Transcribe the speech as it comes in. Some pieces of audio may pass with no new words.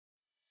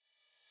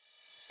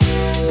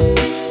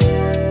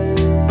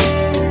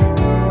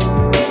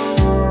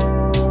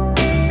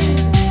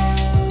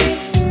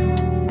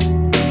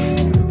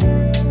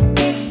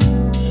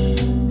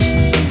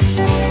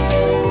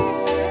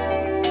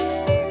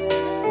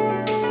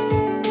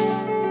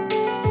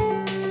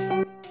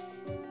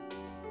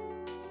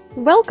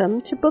Welcome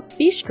to Book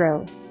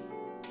Bistro,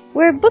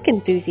 where book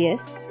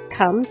enthusiasts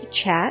come to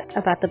chat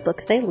about the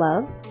books they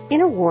love in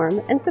a warm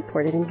and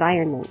supportive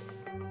environment.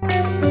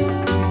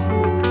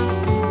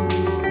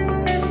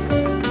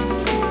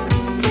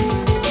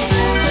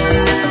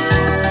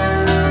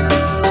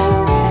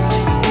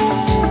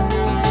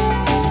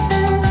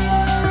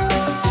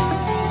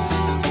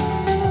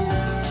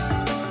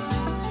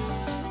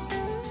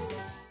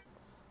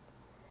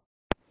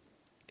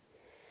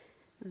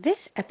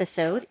 This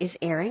episode is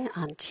airing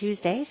on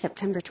Tuesday,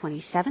 September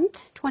 27th,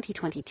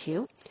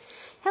 2022.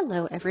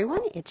 Hello,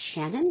 everyone. It's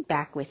Shannon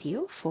back with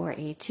you for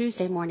a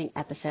Tuesday morning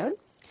episode.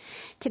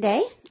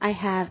 Today, I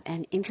have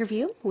an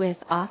interview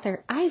with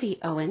author Ivy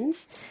Owens,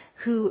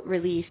 who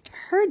released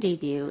her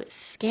debut,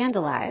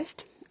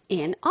 Scandalized,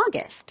 in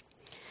August.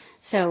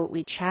 So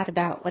we chat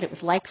about what it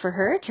was like for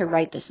her to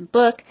write this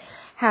book,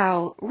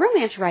 how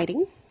romance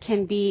writing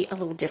can be a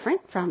little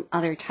different from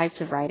other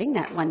types of writing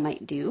that one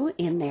might do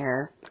in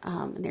their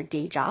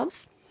day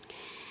jobs,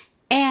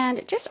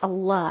 and just a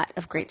lot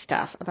of great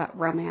stuff about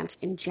romance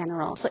in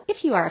general. So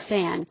if you are a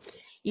fan,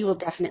 you will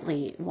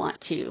definitely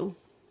want to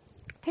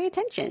pay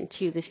attention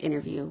to this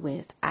interview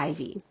with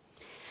Ivy.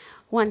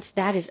 Once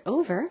that is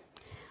over,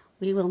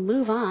 we will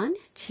move on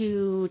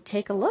to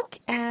take a look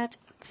at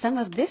some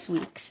of this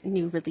week's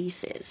new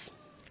releases.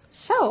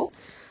 So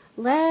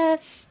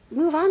let's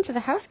move on to the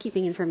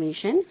housekeeping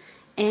information,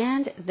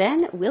 and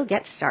then we'll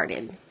get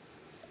started.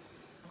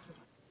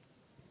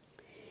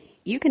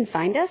 You can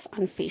find us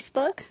on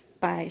Facebook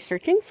by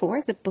searching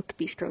for the Book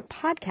Bistro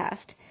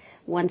podcast.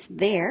 Once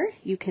there,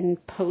 you can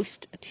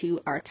post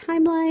to our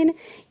timeline.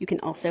 You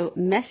can also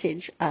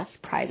message us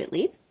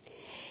privately.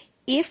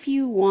 If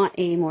you want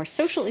a more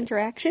social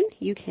interaction,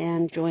 you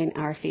can join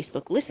our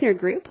Facebook listener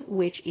group,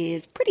 which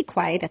is pretty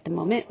quiet at the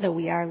moment, though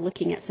we are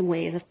looking at some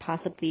ways of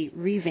possibly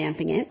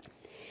revamping it.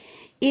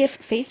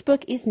 If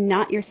Facebook is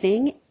not your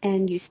thing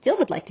and you still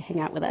would like to hang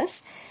out with us,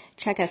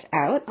 check us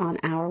out on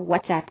our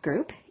WhatsApp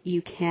group.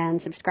 You can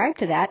subscribe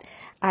to that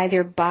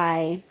either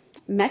by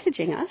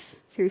messaging us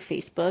through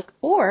Facebook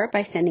or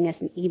by sending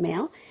us an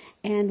email,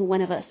 and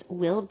one of us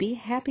will be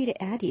happy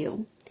to add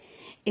you.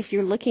 If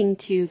you're looking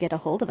to get a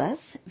hold of us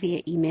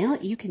via email,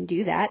 you can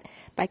do that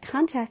by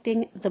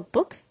contacting the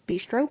Book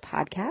Bistro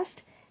podcast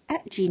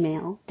at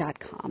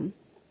gmail.com.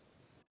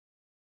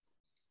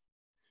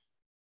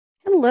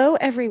 Hello,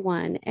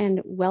 everyone,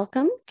 and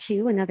welcome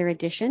to another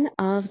edition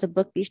of the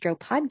Book Bistro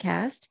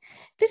podcast.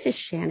 This is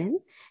Shannon,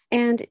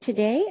 and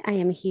today I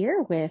am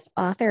here with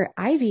author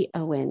Ivy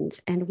Owens,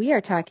 and we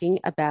are talking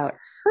about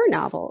her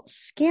novel,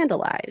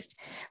 Scandalized,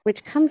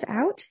 which comes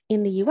out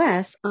in the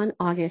U.S. on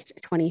August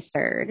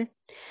 23rd.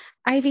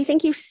 Ivy,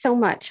 thank you so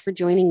much for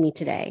joining me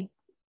today.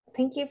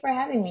 Thank you for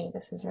having me.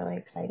 This is really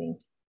exciting.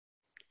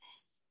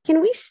 Can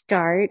we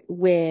start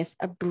with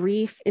a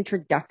brief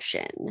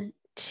introduction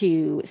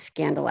to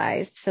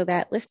Scandalized so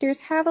that listeners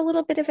have a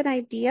little bit of an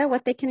idea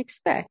what they can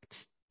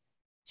expect?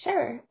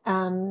 Sure.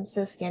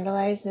 So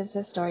Scandalized is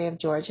the story of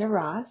Georgia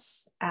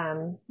Ross,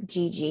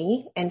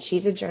 Gigi, and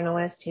she's a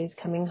journalist who's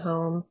coming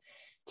home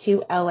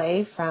to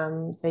LA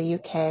from the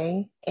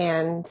UK,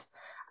 and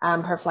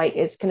her flight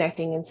is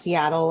connecting in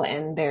Seattle,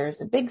 and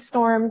there's a big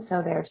storm,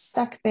 so they're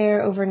stuck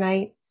there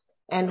overnight.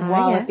 And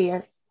while at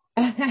the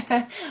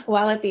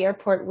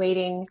airport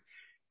waiting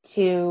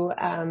to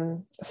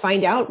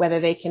find out whether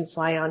they can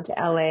fly on to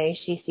LA,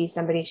 she sees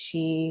somebody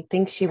she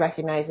thinks she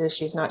recognizes.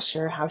 She's not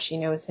sure how she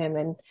knows him.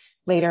 And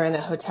later in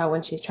the hotel,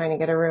 when she's trying to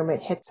get a room, it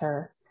hits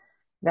her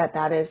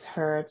that is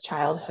her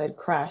childhood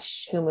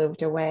crush who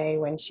moved away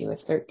when she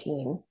was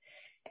 13.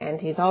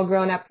 And he's all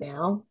grown up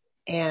now.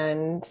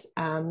 And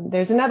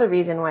there's another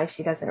reason why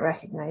she doesn't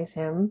recognize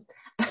him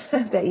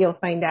that you'll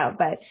find out.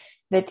 But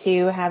the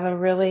two have a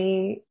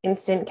really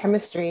instant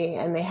chemistry,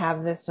 and they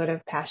have this sort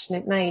of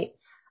passionate night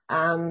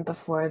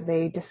before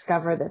they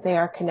discover that they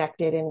are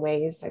connected in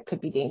ways that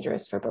could be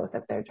dangerous for both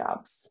of their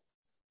jobs.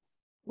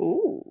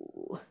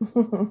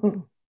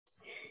 Ooh.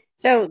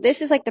 So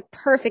this is like the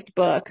perfect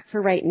book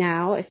for right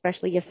now,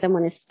 especially if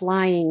someone is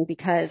flying,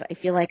 because I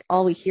feel like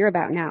all we hear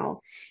about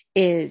now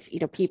is,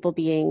 people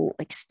being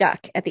like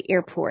stuck at the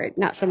airport,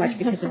 not so much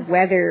because of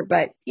weather,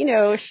 but,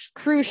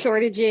 crew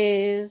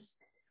shortages,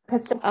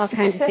 all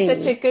kinds of things.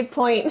 That's such a good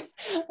point.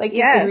 Like,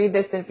 you could read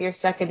this if you're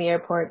stuck in the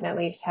airport and at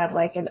least have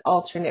like an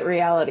alternate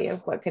reality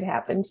of what could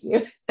happen to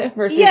you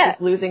versus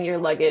just losing your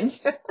luggage.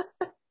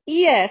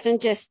 Yes.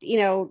 And just,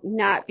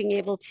 not being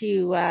able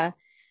to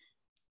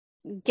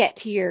get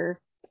to your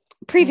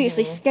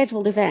previously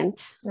scheduled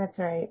event. That's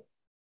right.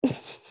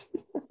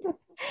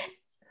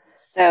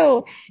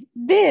 So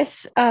this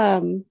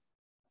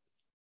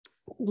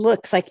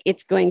looks like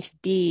it's going to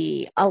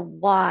be a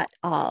lot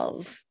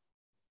of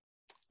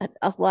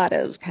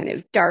kind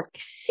of dark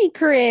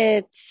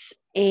secrets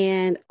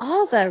and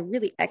all the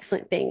really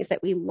excellent things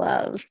that we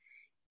love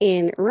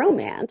in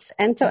romance.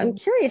 And so I'm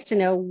curious to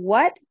know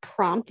what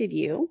prompted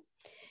you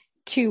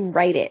to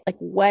write it. Like,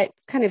 what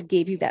kind of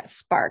gave you that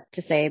spark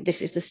to say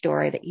this is the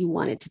story that you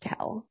wanted to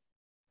tell?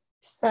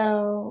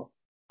 So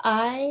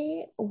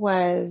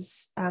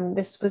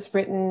This was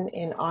written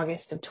in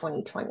August of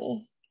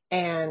 2020,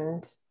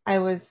 and I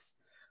was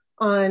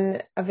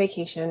on a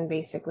vacation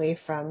basically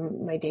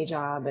from my day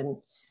job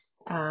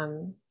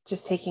and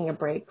just taking a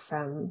break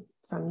from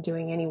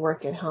doing any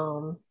work at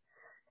home.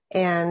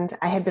 And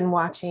I had been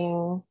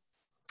watching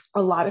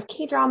a lot of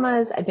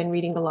K-dramas. I'd been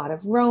reading a lot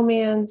of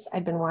romance.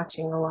 I'd been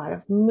watching a lot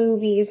of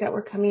movies that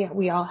were coming out.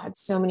 We all had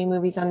so many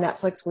movies on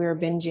Netflix we were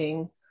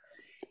binging.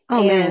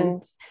 Oh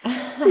man.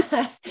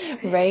 And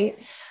right.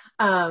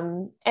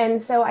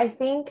 And so I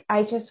think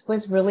I just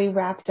was really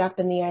wrapped up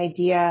in the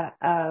idea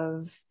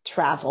of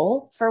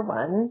travel for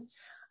one,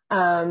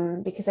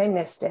 because I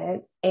missed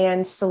it,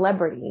 and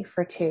celebrity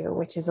for two,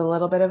 which is a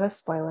little bit of a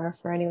spoiler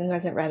for anyone who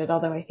hasn't read it,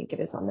 although I think it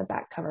is on the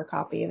back cover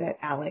copy that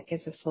Alec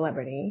is a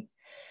celebrity.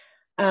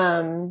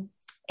 Um,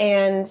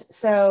 and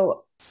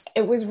so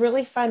it was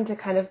really fun to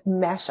kind of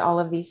mesh all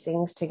of these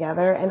things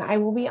together. And I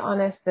will be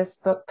honest, this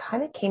book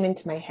kind of came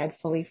into my head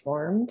fully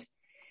formed.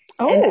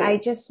 And I Oh,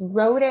 just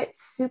wrote it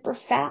super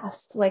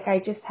fast. Like I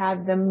just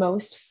had the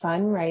most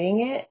fun writing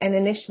it. And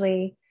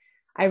initially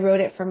I wrote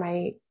it for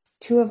my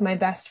two of my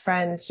best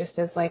friends just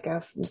as like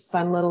a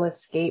fun little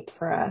escape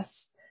for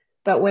us.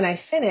 But when I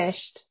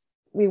finished,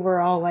 we were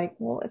all like,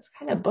 well, it's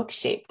kind of book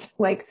shaped.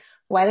 Like,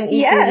 why don't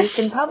you see if you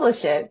can yes.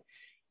 publish it?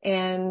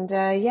 And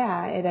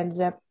yeah, it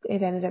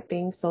ended up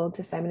being sold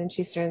to Simon and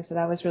Schuster, and so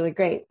that was really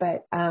great.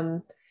 But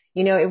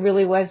it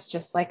really was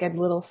just like a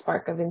little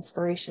spark of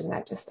inspiration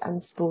that just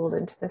unspooled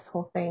into this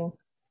whole thing.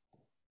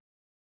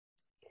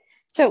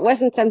 So it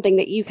wasn't something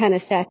that you kind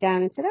of sat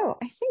down and said, "Oh,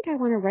 I think I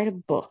want to write a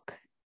book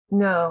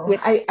No, with."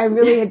 I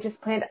really had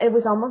just planned. It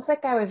was almost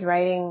like I was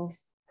writing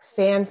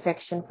fan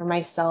fiction for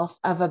myself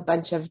of a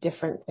bunch of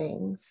different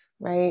things,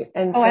 right?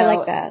 And Oh, I like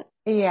so, that.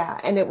 yeah,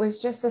 and it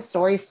was just a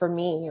story for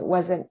me. It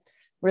wasn't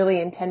really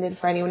intended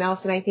for anyone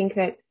else. And I think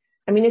that,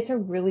 I mean, it's a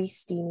really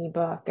steamy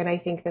book. And I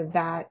think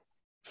that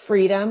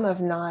freedom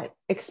of not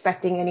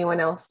expecting anyone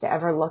else to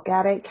ever look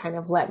at it kind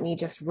of let me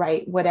just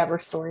write whatever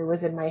story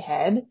was in my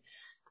head.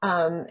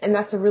 And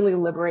that's a really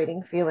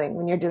liberating feeling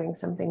when you're doing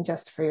something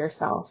just for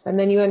yourself. And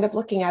then you end up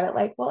looking at it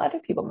like, well, other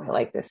people might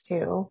like this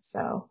too.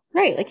 So,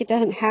 Right. Like it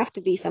doesn't have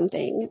to be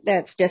something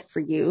that's just for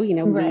you.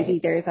 Maybe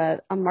right. there's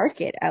a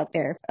market out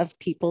there of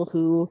people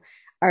who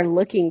are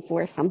looking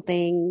for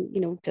something,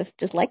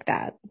 just like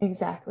that.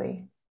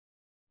 Exactly.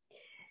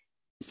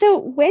 So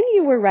when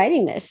you were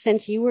writing this,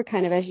 since you were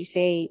kind of, as you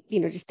say,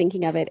 just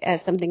thinking of it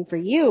as something for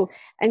you,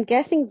 I'm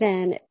guessing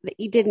then that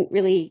you didn't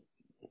really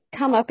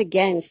come up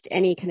against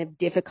any kind of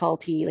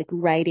difficulty like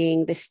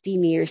writing the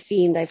steamier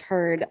scenes. I've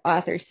heard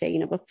authors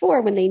say,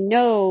 before when they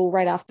know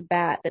right off the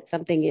bat that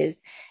something is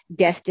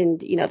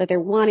destined, that they're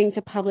wanting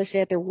to publish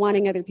it, they're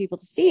wanting other people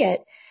to see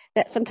it,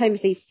 that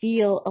sometimes they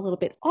feel a little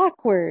bit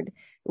awkward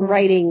Hmm.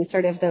 writing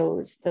sort of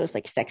those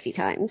like sexy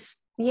times.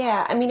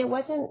 Yeah. I mean, it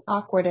wasn't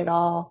awkward at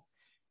all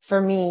for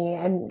me.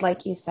 And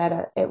like you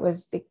said, it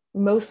was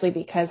mostly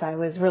because I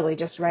was really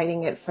just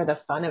writing it for the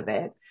fun of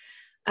it.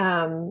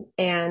 And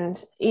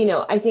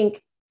I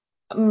think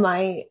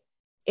my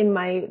in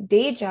my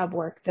day job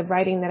work, the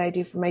writing that I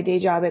do for my day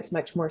job, it's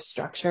much more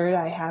structured.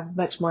 I have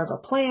much more of a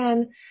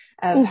plan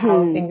of how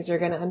Mm-hmm. things are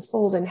going to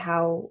unfold and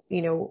how,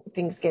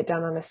 things get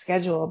done on a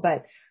schedule.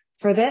 But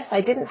for this, I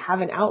didn't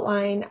have an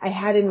outline. I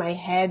had in my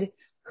head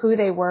who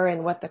they were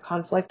and what the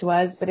conflict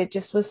was, but it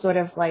just was sort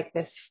of like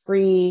this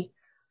free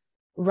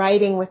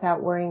writing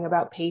without worrying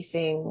about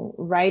pacing,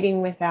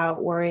 writing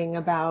without worrying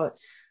about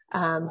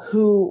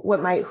who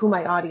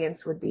my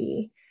audience would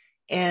be.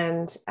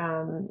 And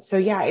so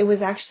yeah, it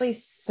was actually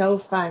so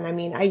fun. I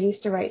mean, I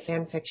used to write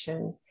fan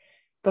fiction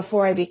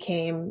before I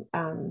became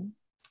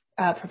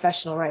a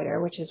professional writer,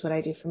 which is what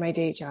I do for my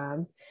day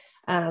job.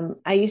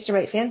 I used to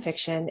write fan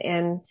fiction,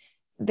 and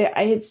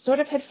I had sort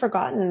of had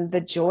forgotten the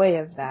joy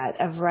of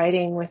that, of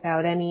writing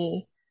without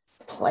any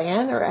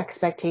plan or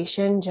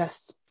expectation,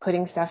 just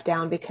putting stuff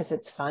down because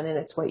it's fun and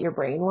it's what your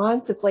brain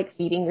wants. It's like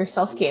feeding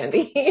yourself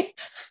candy.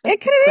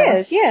 It kind of So,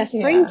 is, yes,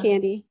 brain yeah.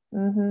 candy.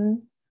 Hmm.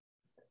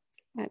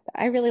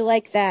 I really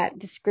like that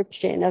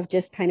description of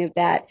just kind of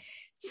that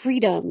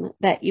freedom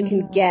that you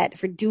can Hmm. get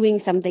for doing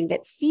something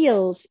that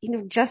feels,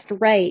 just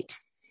right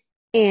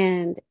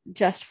and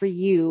just for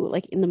you,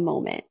 like in the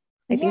moment.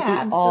 I think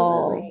Yeah, we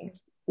all absolutely.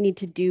 need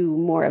to do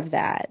more of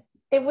that.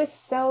 It was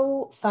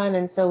so fun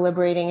and so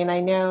liberating. And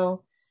I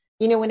know,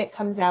 when it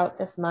comes out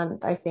this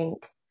month, I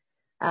think,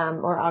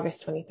 or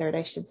August 23rd,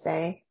 I should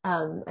say.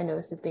 I know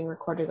this is being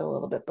recorded a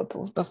little bit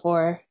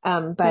before,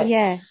 but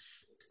Yes.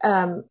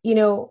 um, you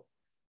know,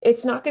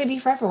 it's not going to be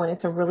for everyone.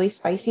 It's a really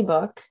spicy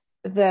book.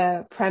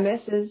 The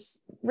premise is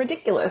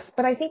ridiculous,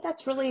 but I think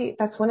that's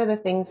one of the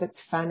things that's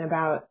fun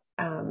about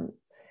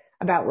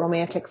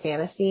romantic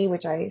fantasy,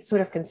 which I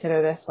sort of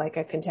consider this like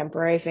a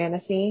contemporary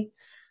fantasy,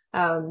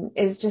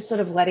 is just sort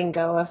of letting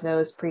go of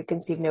those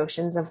preconceived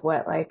notions of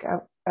what like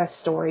a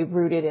story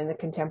rooted in the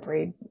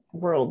contemporary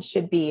world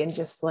should be and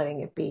just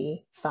letting it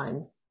be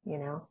fun.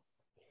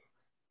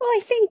 Well,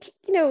 I think,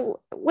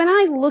 when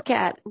I look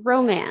at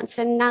romance,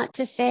 and not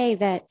to say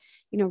that,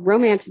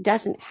 romance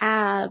doesn't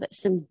have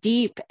some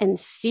deep and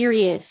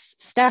serious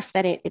stuff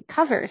that it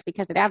covers,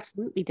 because it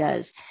absolutely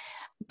does.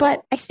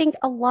 But I think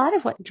a lot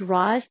of what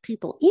draws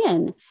people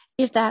in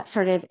is that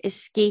sort of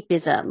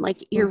escapism. Like,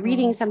 you're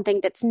reading Hmm.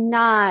 something that's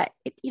not,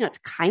 it's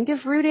kind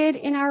of rooted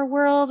in our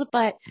world,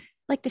 but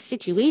like the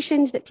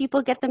situations that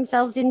people get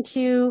themselves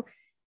into,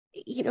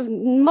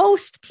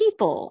 most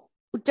people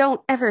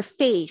don't ever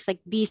face like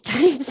these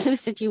types of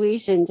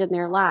situations in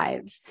their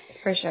lives.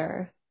 For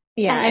sure.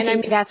 And Yeah. I And I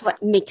think mean, that's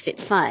what makes it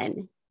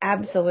fun.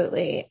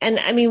 absolutely. And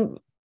I mean,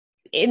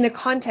 in the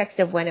context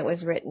of when it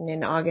was written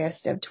in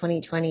August of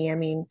 2020, I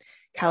mean,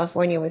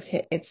 California was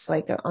hit, it's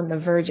like on the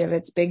verge of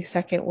its big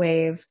second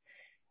wave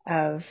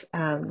of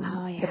Oh,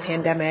 the yeah.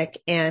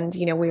 pandemic. And,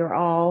 we were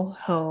all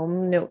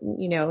home. No,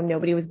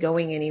 nobody was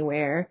going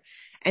anywhere.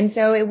 And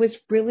so it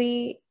was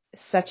really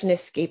such an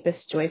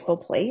escapist, joyful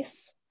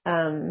place.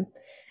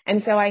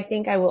 And so I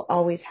think I will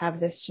always have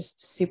this just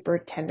super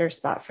tender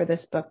spot for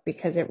this book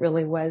because it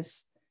really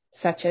was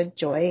such a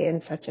joy in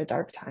such a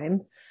dark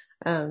time.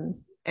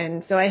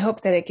 And so I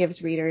hope that it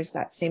gives readers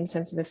that same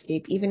sense of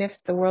escape, even if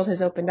the world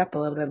has opened up a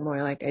little bit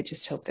more. Like, I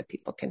just hope that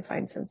people can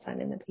find some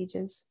fun in the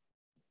pages.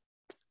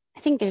 I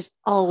think there's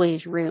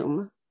always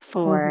room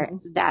for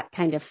Hmm. that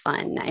kind of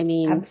fun. I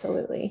mean,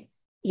 Absolutely.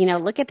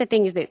 look at the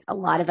things that a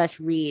lot of us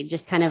read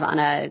just kind of on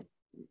a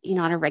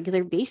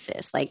regular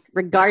basis, like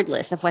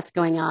regardless of what's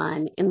going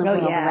on in the Oh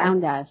world yeah.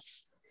 around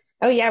us.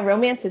 Oh yeah.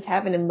 Romance is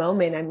having a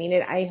moment. I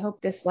mean, I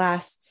hope this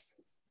lasts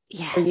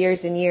for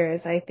years Yes. and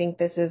years. I think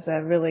this is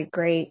a really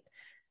great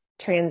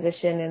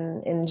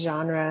transition in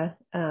genre.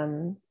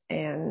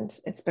 And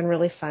it's been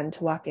really fun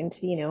to walk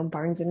into,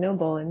 Barnes and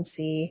Noble and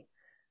see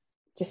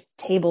just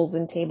tables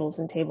and tables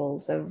and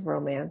tables of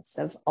romance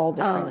of all Oh,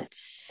 different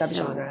it's so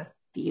subgenre.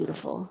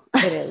 beautiful.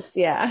 It is.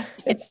 Yeah.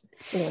 It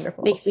It's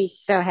wonderful. makes me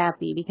so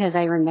happy because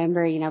I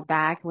remember,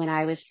 back when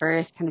I was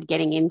first kind of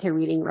getting into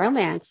reading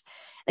romance,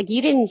 like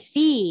you didn't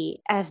see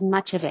as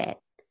much of it.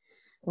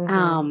 Hmm.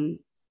 Um,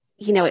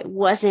 it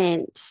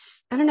wasn't,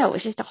 I don't know, it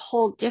was just a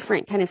whole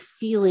different kind of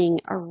feeling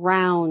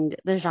around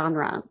the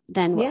genre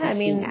than what Yeah, we I see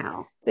mean,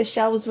 now. the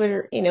shelves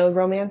were,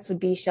 romance would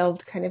be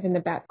shelved kind of in the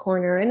back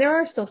corner. And there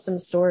are still some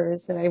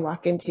stores that I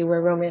walk into where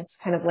romance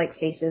kind of like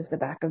faces the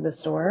back of the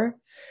store.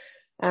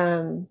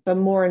 But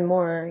more and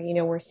more,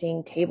 we're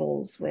seeing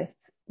tables with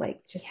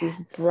like just these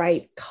Yes.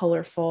 bright,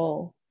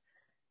 colorful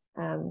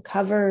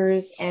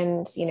covers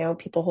and,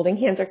 people holding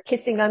hands or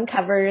kissing on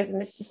covers.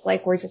 And it's just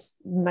like we're just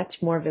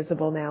much more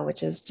visible now,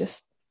 which is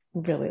just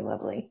really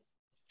lovely.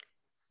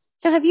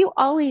 So have you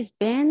always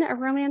been a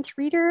romance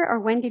reader, or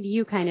when did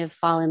you kind of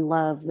fall in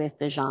love with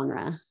the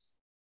genre?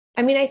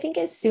 I mean, I think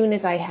as soon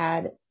as I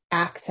had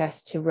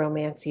access to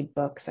romancy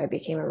books, I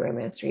became a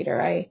romance reader.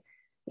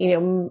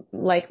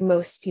 Like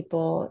most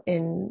people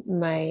in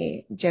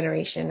my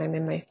generation, I'm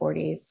in my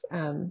 40s.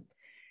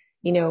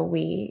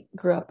 We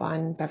grew up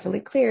on Beverly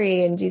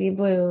Cleary and Judy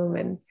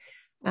Blume,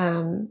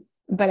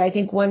 but I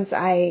think once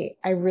I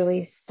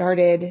read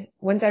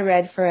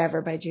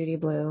Forever by Judy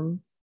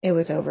Blume, it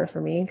was over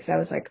for me because I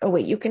was like, oh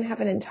wait, you can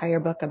have an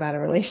entire book about a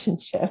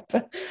relationship.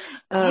 Yes,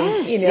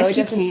 It yes,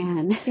 you doesn't,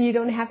 can. you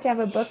don't have to have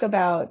a book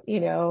about,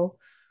 it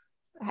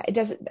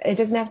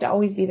doesn't have to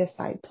always be the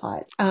side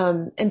plot.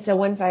 And so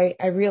once I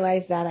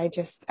realized that,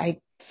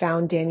 I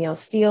found Danielle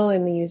Steele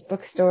in the used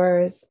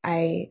bookstores.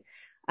 I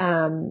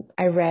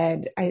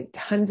read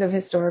tons of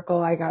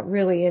historical. I got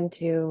really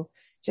into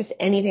just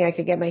anything I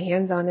could get my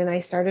hands on. And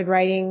I started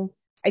writing.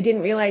 I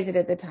didn't realize it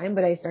at the time,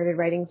 but I started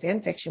writing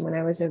fan fiction when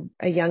I was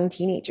a young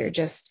teenager.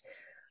 Just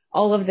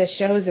all of the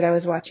shows that I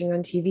was watching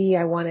on TV,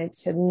 I wanted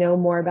to know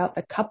more about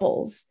the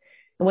couples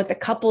and what the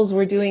couples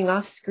were doing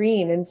off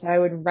screen. And so I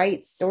would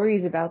write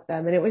stories about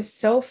them and it was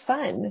so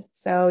fun.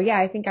 So yeah,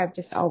 I think I've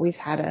just always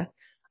had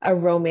a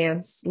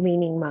romance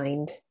leaning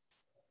mind.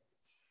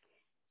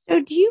 So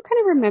do you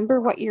kind of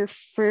remember what your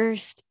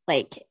first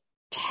like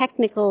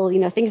technical,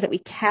 things that we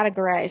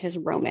categorize as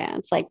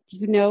romance? Like, do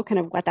you know kind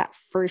of what that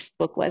first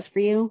book was for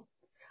you?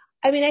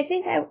 I mean, I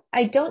think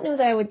I don't know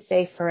that I would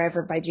say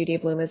Forever by Judy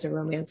Blume is a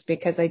romance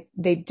because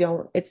they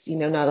don't, it's,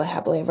 not a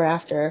happily ever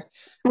after.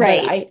 But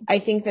Right. I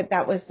think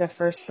that was the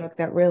first book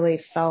that really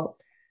felt,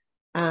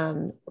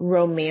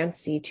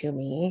 romancy to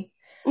me.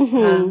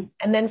 Mm-hmm.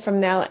 And then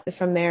from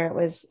there, it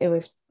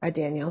was a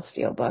Danielle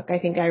Steele book. I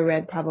think I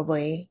read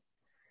probably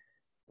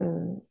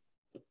mm,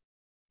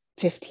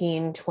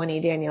 15, 20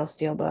 Danielle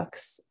Steele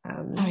books,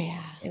 Oh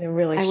yeah. in a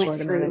really I went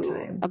short amount of through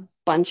time. a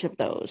bunch of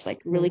those,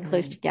 like really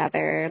close Hmm.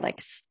 together,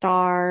 like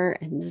Star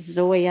and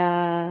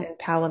Zoya. And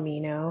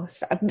Palomino.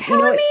 So,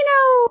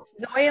 Palomino!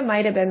 Zoya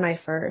might have been my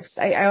first.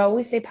 I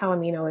always say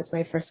Palomino is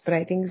my first, but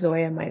I think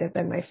Zoya might have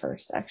been my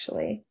first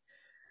actually.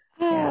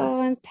 Yeah.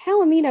 Oh, and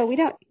Palomino, we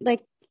don't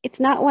like, it's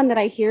not one that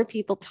I hear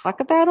people talk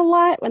about a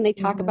lot when they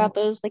talk Hmm. about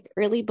those like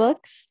early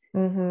books.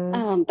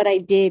 Hmm. But I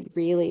did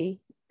really,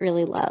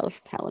 really love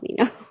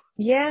Palomino.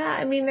 Yeah,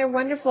 I mean they're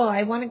wonderful.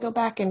 I want to go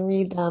back and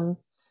read a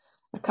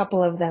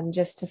couple of them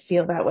just to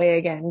feel that way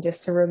again,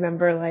 just to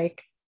remember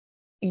like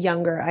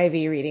younger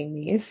Ivy reading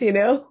these.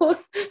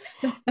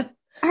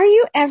 Are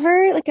you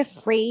ever like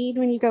afraid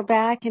when you go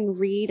back and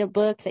read a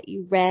book that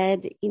you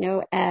read,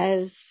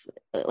 as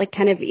like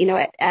kind of,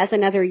 as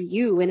another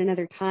you in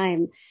another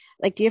time?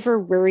 Like, do you ever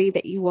worry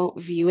that you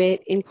won't view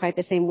it in quite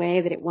the same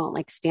way, that it won't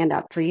like stand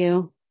up for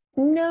you?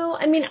 No,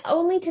 I mean,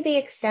 only to the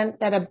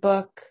extent that a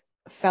book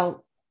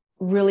felt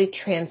really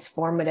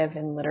transformative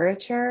in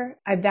literature.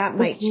 That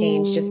might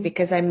change just Hmm.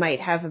 because I might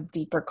have a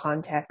deeper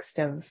context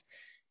of,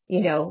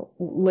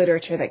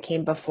 literature that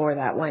came before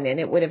that one, and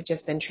it would have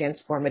just been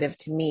transformative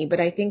to me. But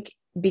I think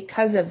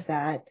because of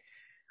that,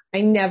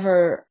 I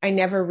never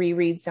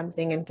reread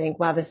something and think,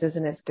 wow, this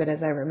isn't as good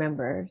as I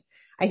remembered.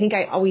 I think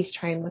I always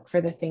try and look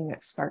for the thing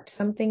that sparked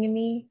something in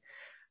me.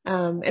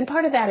 And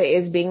part of that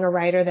is being a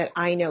writer, that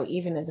I know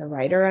even as a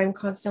writer, I'm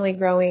constantly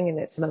growing, and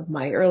that some of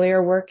my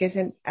earlier work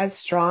isn't as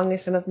strong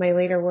as some of my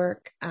later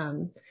work.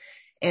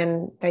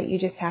 And that you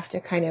just have to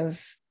kind of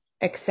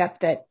accept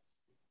that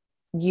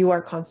you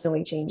are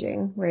constantly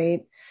changing,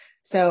 right?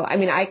 So, I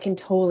mean, I can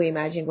totally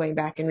imagine going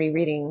back and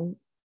rereading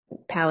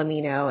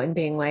Palomino and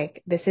being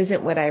like, this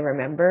isn't what I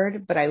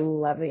remembered, but I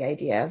love the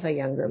idea of a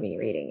younger me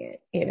reading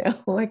it.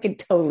 I could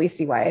totally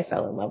see why I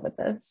fell in love with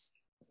this.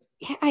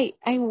 Yeah,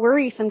 I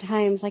worry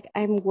sometimes, like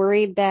I'm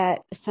worried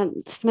that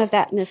some of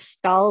that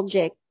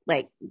nostalgic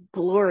like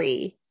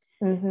glory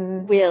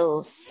Hmm.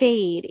 will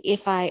fade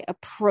if I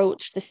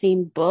approach the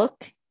same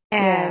book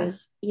Yeah.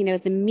 as,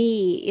 the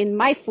me in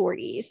my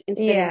 40s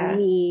instead of Yeah.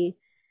 me,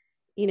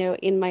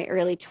 in my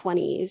early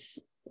 20s.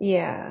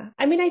 Yeah.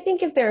 I mean, I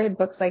think if there are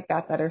books like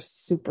that that are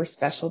super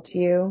special to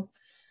you,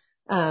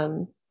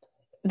 um,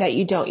 that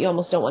you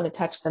almost don't want to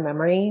touch the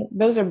memory.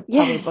 Those are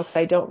probably Yes. books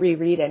I don't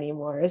reread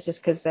anymore. It's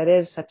just because that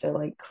is such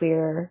a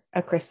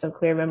crystal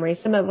clear memory.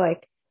 Some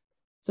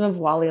of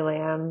Wally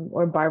Lamb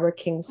or Barbara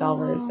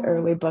Kingsolver's Oh,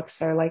 early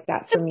books are like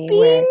that the for me,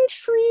 where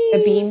bean The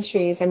Bean trees.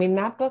 Trees, I mean,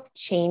 that book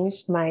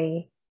changed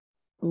my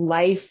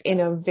life in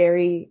a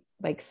very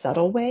like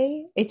subtle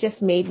way. It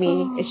just made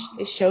me, it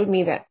Oh, showed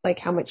me that like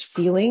how much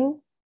feeling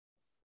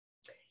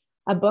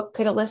a book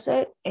could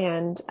elicit.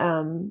 And,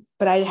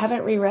 but I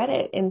haven't reread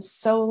it in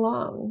so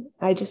long.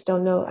 I just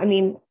don't know. I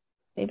mean,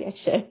 maybe I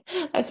should.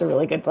 That's a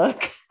really good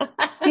book.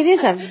 it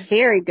is a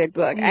very good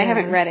book. I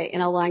haven't Yeah. read it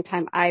in a long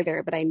time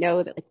either, but I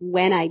know that like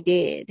when I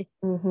did,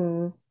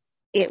 Hmm.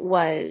 it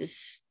was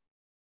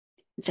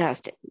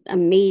just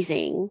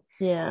amazing.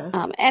 Yeah.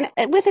 And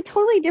with a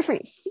totally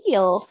different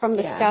feel from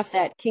the Yeah. stuff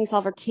that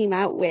Kingsolver came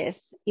out with,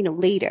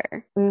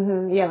 later.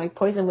 Yeah. Like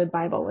Poisonwood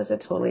Bible was a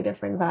totally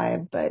different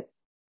vibe, but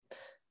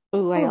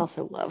Oh, I oh,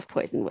 also love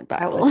Poisonwood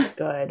that was Bible.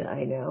 good.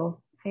 I know.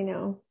 I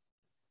know.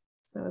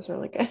 That was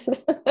really good.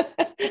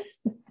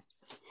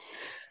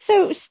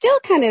 So, still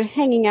kind of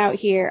hanging out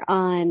here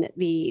on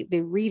the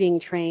reading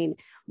train,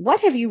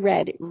 what have you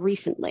read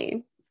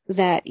recently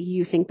that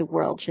you think the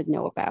world should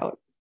know about?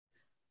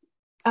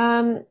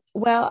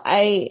 Well,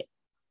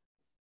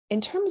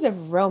 in terms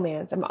of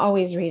romance, I'm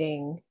always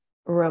reading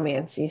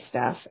romancy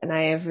stuff, and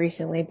I have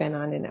recently been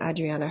on an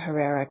Adriana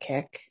Herrera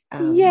kick.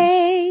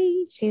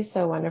 Yay! She's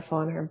so wonderful,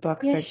 and her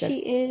books Yes, are she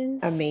just is.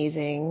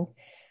 amazing.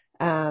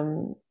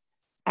 Um,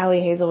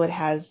 Ali Hazelwood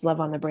has Love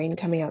on the Brain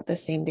coming out the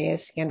same day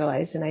as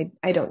Scandalized, and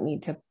I don't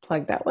need to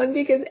plug that one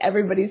because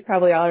everybody's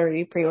probably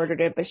already pre-ordered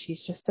it, but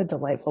she's just a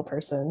delightful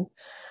person.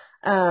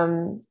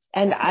 And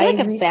I feel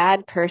like a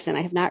bad person.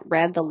 I have not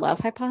read The Love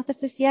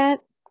Hypothesis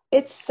yet.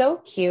 it's so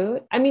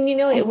cute. I mean,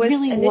 I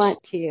really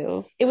want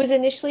to. it was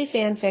initially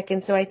fanfic,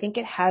 and so I think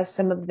it has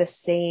some of the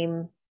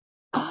same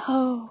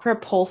Oh,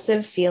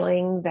 propulsive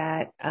feeling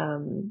that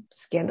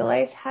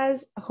Scandalize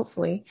has,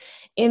 hopefully,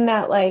 in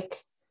that like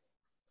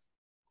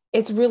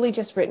it's really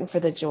just written for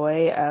the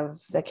joy of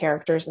the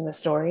characters in the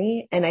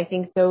story. And I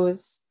think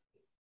those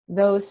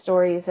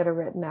stories that are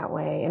written that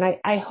way, and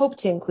I hope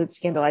to include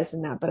Scandalize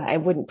in that, but I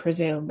wouldn't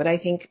presume. But I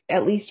think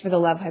at least for the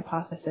Love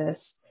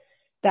Hypothesis,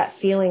 that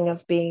feeling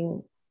of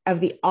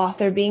the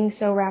author being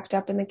so wrapped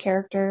up in the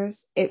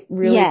characters, it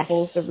really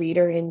pulls the yes.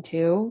 reader in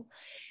too.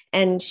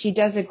 And she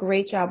does a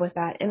great job with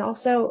that. And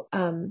also,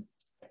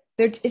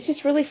 it's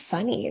just really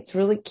funny. It's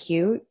really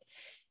cute.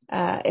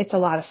 It's a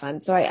lot of fun.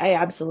 So I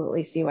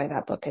absolutely see why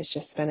that book has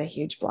just been a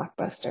huge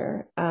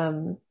blockbuster.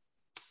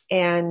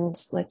 And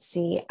let's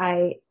see,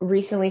 I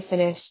recently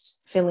finished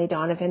Finley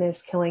Donovan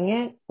is Killing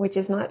It, which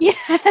is Yes.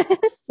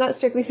 not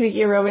strictly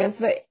speaking a romance,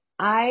 but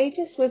I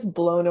just was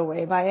blown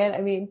away by it.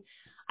 I mean,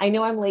 I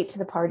know I'm late to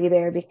the party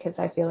there because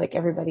I feel like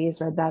everybody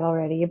has read that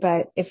already,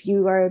 but if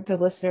you are the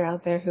listener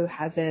out there who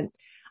hasn't,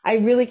 I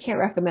really can't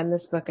recommend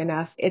this book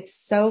enough. It's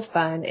so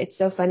fun, it's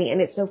so funny,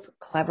 and it's so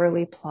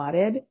cleverly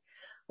plotted. It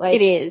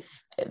Like is.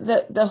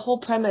 the whole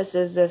premise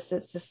is this: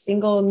 it's a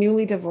single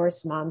newly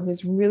divorced mom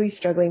who's really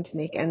struggling to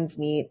make ends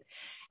meet,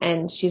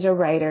 and she's a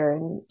writer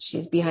and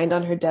she's behind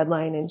on her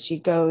deadline, and she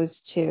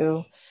goes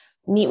to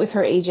meet with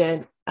her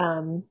agent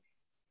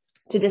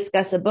to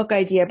discuss a book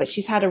idea, but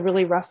she's had a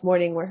really rough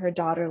morning where her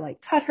daughter like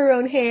cut her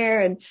own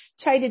hair and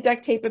tried to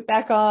duct tape it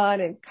back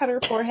on and cut her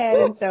forehead.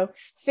 And so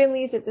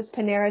Finley's at this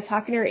Panera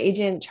talking to her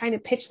agent, trying to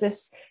pitch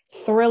this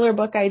thriller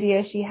book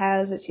idea she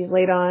has that she's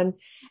late on.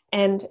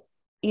 And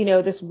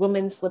this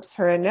woman slips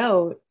her a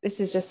note. This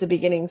is just the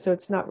beginning, so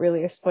it's not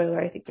really a spoiler.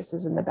 I think this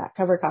is in the back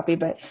cover copy,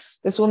 but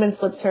this woman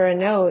slips her a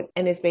note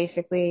and is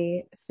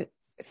basically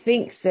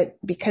thinks that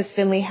because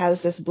Finley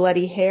has this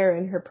bloody hair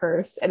in her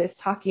purse and is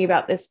talking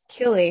about this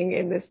killing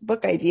in this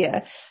book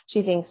idea,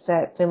 she thinks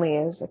that Finley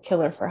is a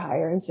killer for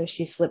hire. And so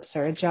she slips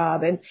her a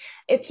job. And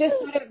it's just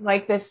sort of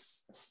like this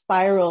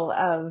spiral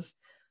of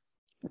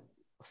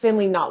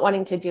Finley not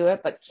wanting to do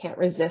it, but can't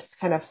resist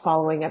kind of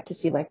following up to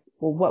see like,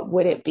 well, what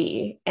would it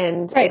be?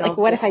 And Right. it Like,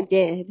 all what if just, I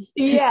did?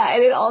 yeah.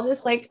 And it all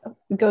just like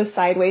goes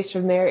sideways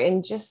from there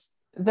in just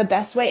the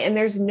best way. And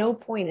there's no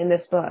point in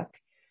this book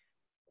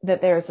that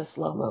there is a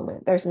slow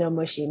moment. There's no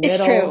mushy It's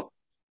true. middle.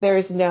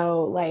 There's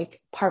no like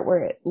part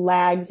where it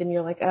lags and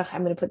you're like, ugh,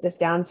 I'm going to put this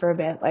down for a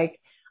bit. Like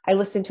I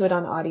listened to it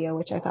on audio,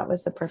 which I thought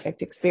was the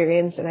perfect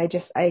experience. And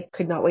I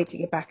could not wait to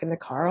get back in the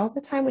car all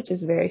the time, which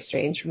is very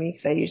strange for me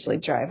because I usually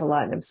drive a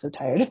lot and I'm so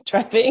tired of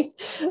driving.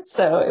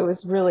 So it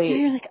was And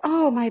really, you're like,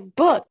 oh, my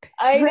book.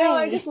 I know,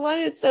 I Hooray. just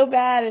wanted it so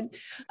bad.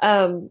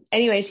 And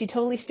anyway, she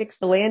totally sticks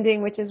the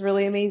landing, which is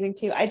really amazing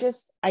too.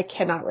 I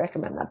cannot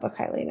recommend that book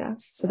highly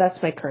enough. So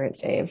that's my current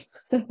fave.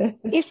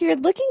 If you're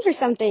looking for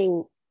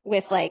something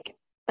with like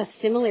a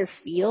similar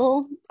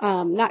feel,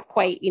 not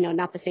quite,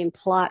 not the same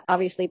plot,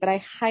 obviously, but I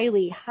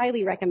highly,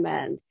 highly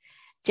recommend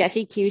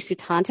Jesse Q.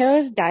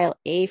 Sutanto's Dial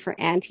A for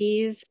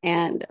Aunties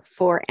and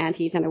For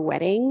Aunties and a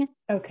Wedding.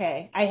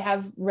 Okay. I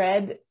have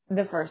read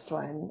the first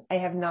one. I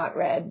have not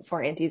read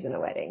For Aunties in a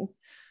Wedding.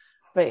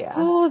 But yeah.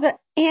 Oh, the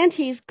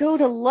aunties go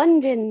to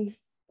London.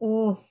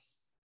 Mm,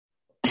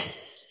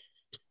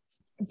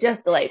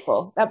 just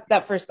delightful.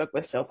 That first book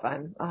was so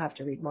fun. I'll have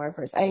to read more of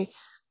hers. I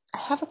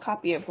have a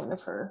copy of one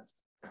of her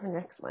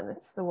next one.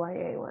 It's the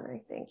YA one,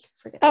 I think.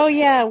 Forget the Oh, title.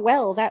 yeah.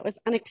 Well, that was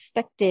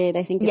unexpected,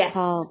 I think it's Yes.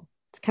 called.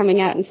 It's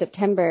coming out in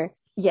September.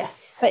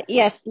 Yes. But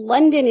yes,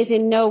 London is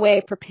in no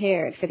way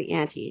prepared for the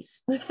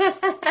aunties.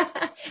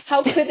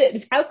 How could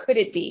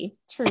it be?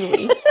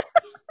 Truly.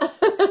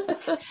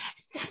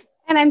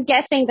 And I'm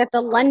guessing that the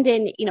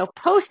London,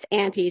 post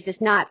aunties is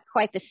not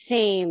quite the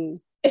same.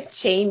 It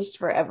changed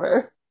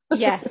forever.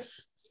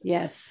 Yes,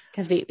 yes,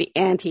 because the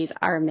aunties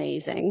are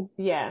amazing.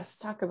 Yes.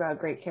 Talk about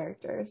great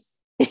characters.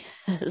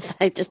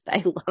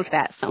 I love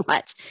that so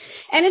much.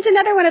 And it's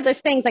another one of those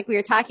things like we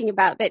were talking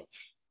about that,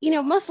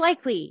 most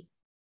likely,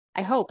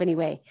 I hope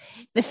anyway,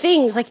 the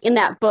things like in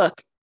that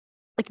book,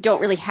 like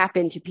don't really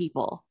happen to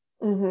people.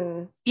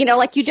 Hmm.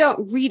 Like you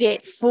don't read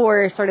it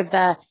for sort of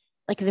the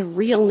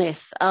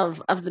realness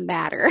of the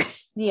matter,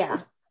 Yeah,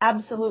 but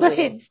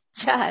absolutely. it's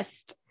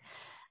just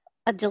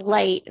a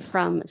delight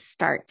from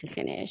start to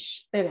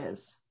finish. It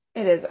is.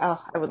 It is.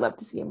 Oh, I would love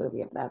to see a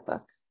movie of that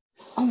book.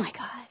 Oh my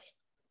God.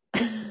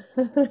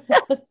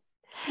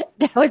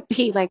 That would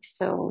be like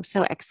so,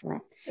 so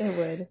excellent. It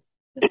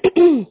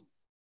would.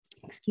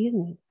 Excuse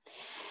me.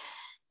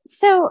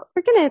 So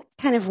we're going to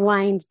kind of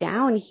wind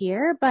down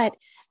here, but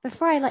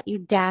before I let you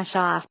dash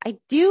off, I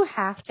do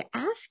have to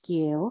ask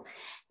you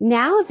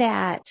now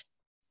that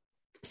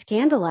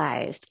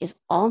Scandalized is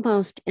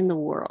almost in the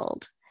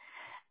world,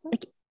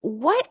 like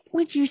what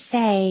would you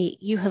say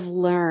you have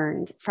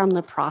learned from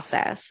the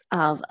process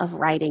of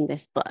writing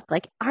this book?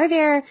 Like, are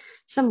there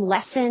some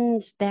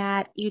lessons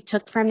that you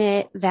took from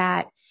it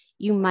that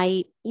you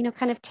might,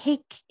 kind of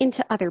take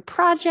into other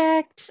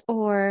projects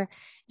or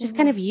just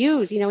kind Mhm. of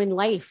use, in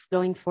life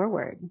going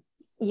forward?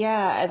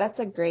 Yeah, that's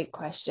a great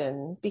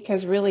question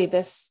because really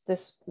this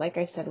like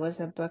I said was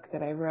a book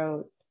that I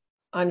wrote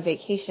on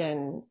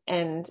vacation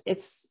and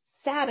it's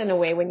sad in a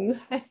way when you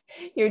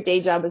your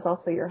day job is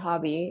also your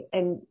hobby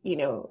and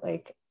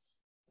like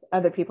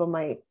other people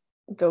might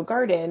go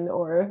garden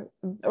or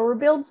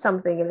build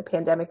something in a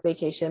pandemic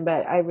vacation,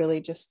 but I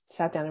really just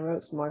sat down and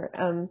wrote some more.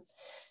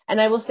 And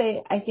I will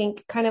say, I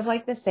think kind of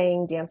like the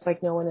saying, dance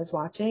like no one is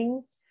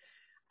watching.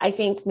 I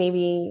think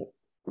maybe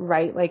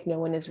write like no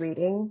one is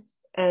reading.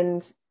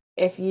 And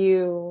if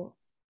you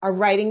are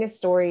writing a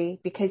story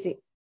because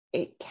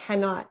you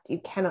cannot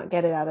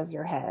get it out of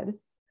your head.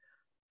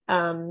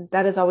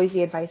 That is always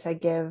the advice I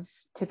give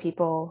to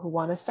people who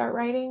want to start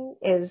writing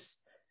is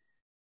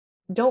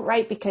don't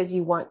write because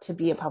you want to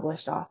be a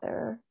published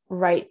author.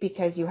 Write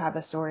because you have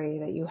a story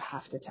that you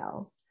have to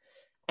tell.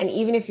 And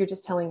even if you're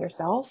just telling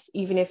yourself,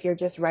 even if you're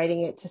just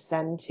writing it to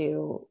send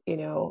to,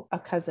 a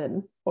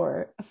cousin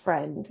or a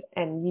friend,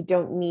 and you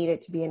don't need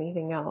it to be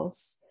anything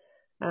else,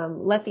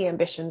 let the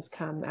ambitions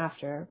come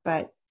after.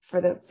 But for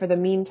the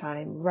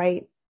meantime,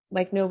 write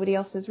like nobody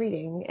else is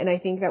reading. And I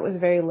think that was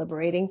very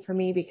liberating for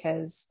me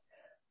because,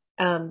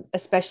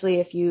 especially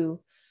if you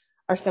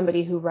are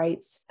somebody who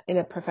writes in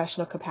a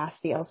professional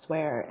capacity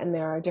elsewhere, and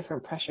there are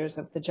different pressures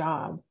of the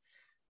job.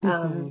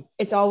 Hmm.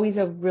 It's always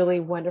a really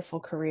wonderful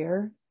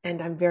career,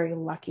 and I'm very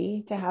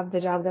lucky to have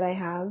the job that I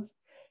have.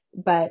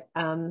 But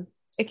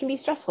it can be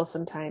stressful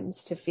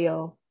sometimes to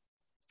feel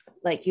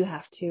like you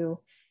have to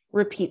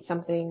repeat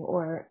something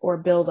or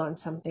build on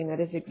something that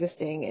is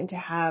existing, and to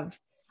have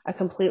a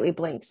completely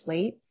blank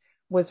slate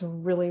was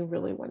really,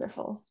 really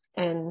wonderful.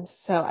 And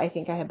so I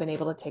think I have been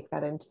able to take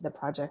that into the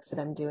projects that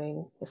I'm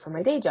doing for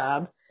my day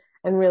job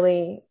and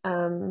really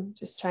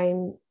just try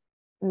and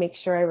make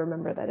sure I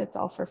remember that it's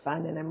all for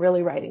fun and I'm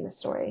really writing the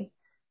story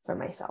for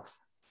myself.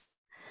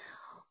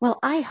 Well,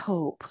 I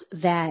hope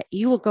that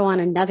you will go on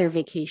another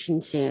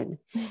vacation soon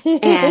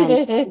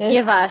and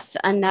give us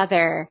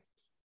another,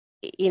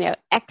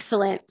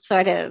 excellent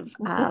sort of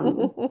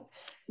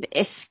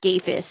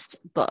escapist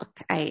book.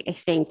 I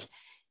think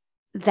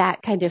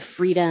that kind of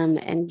freedom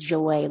and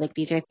joy, like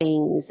these are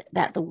things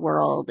that the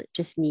world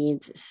just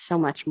needs so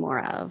much more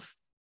of.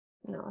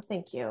 No,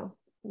 thank you.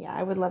 Yeah,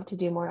 I would love to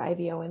do more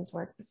Ivy Owens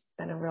work. This has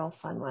been a real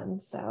fun one.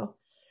 So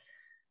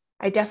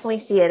I definitely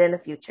see it in the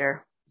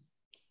future.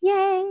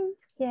 Yay!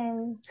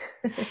 Yay.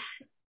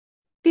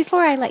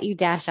 Before I let you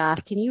dash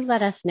off, can you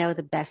let us know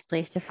the best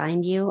place to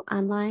find you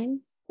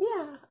online?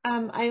 Yeah,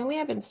 I only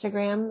have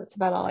Instagram. It's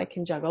about all I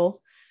can juggle.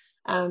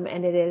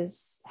 And it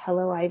is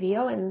Hello Ivy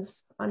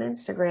Owens on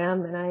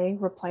Instagram. And I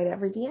reply to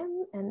every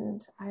DM,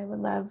 and I would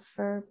love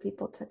for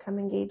people to come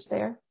engage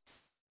there.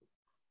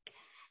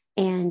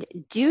 And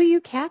do you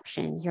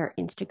caption your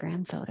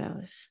Instagram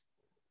photos?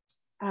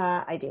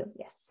 I do,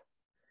 yes.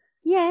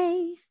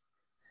 Yay!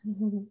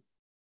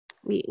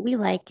 We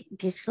like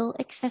digital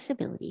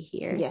accessibility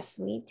here. Yes,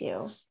 we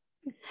do.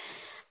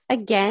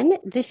 Again,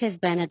 this has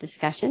been a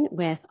discussion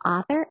with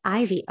author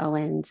Ivy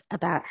Owens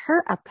about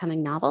her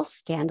upcoming novel,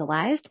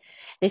 Scandalized.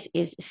 This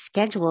is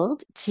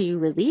scheduled to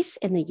release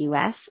in the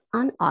US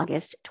on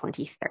August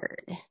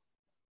 23rd.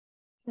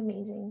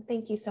 Amazing.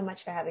 Thank you so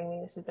much for having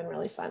me. This has been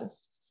really fun.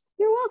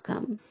 You're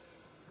welcome.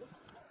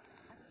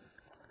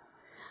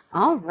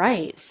 All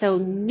right, so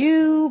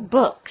new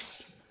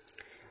books.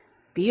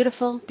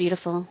 Beautiful,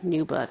 beautiful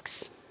new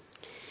books.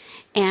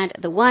 And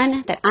the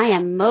one that I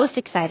am most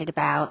excited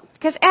about,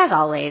 because as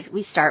always,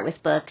 we start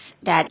with books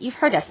that you've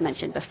heard us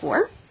mention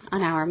before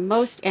on our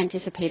most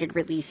anticipated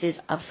releases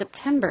of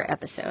September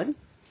episode.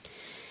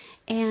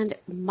 And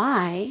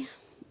one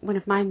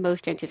of my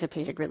most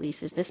anticipated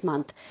releases this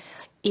month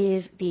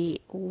is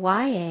the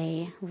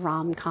YA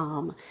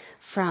rom-com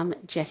from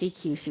Jessie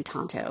Q.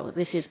 Sutanto.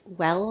 This is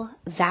Well,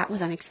 That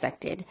Was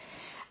Unexpected.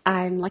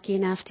 I'm lucky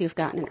enough to have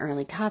gotten an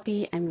early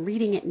copy. I'm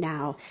reading it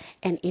now,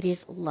 and it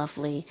is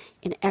lovely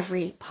in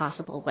every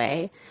possible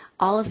way.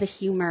 All of the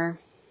humor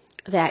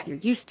that you're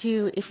used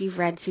to if you've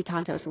read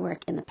Sutanto's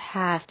work in the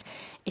past,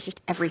 it's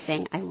just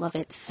everything. I love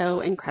it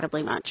so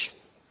incredibly much.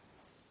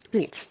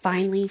 And it's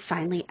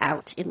finally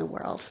out in the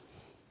world.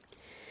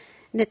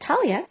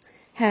 Natalia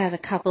has a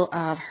couple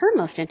of her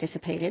most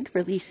anticipated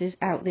releases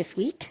out this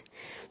week.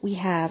 We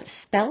have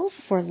Spells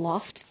for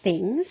Lost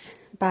Things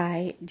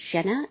by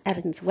Jenna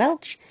Evans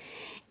Welch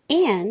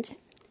and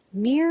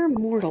Mere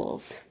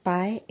Mortals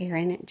by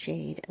Erin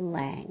Jade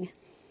Lang.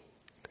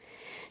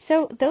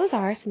 So those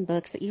are some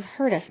books that you've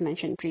heard us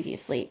mention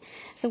previously.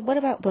 So what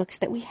about books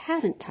that we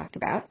haven't talked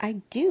about?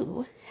 I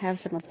do have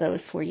some of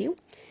those for you.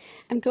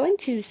 I'm going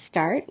to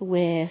start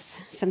with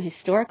some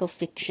historical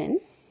fiction.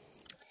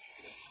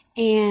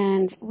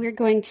 And we're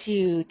going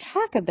to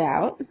talk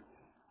about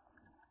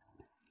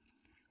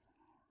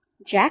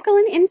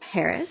Jacqueline in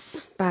Paris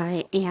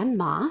by Anne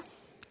Ma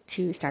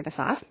to start us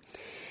off.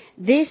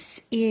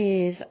 This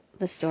is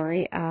the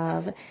story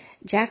of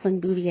Jacqueline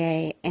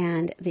Bouvier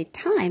and the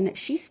time that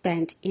she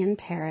spent in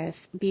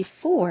Paris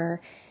before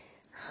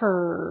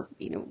her,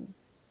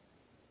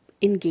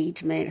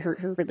 engagement,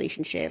 her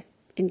relationship,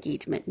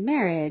 engagement,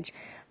 marriage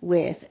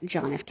with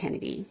John F.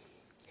 Kennedy.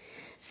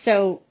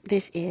 So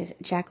this is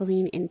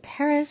Jacqueline in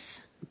Paris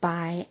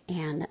by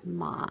Anne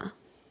Ma.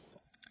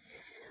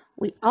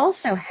 We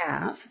also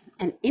have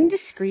An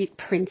Indiscreet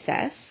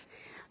Princess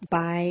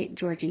by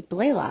Georgie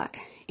Blaylock,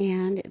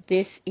 and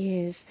this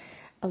is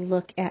a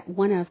look at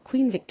one of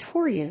Queen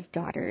Victoria's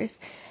daughters.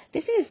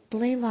 This is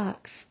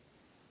Blaylock's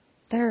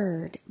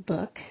third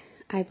book,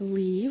 I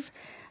believe,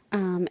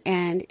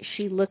 and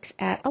she looks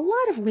at a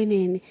lot of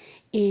women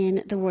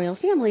in the royal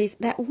families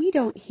that we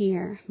don't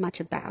hear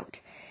much about.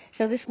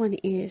 So this one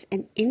is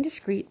An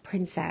Indiscreet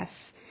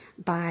Princess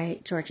by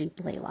Georgie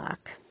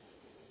Blaylock.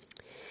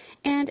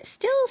 And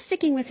still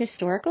sticking with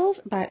historicals,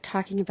 but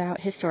talking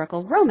about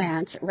historical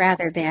romance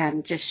rather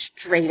than just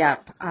straight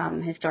up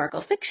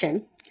historical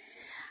fiction,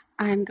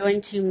 I'm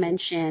going to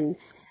mention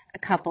a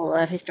couple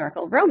of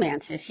historical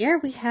romances here.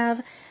 We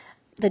have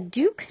The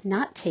Duke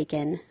Not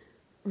Taken,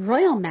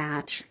 Royal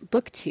Match,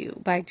 Book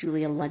 2 by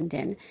Julia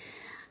London.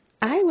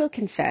 I will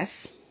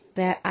confess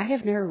that I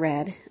have never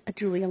read a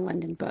Julia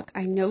London book.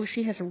 I know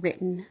she has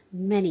written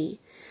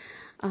many.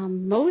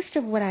 Most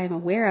of what I'm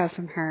aware of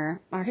from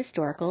her are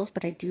historicals,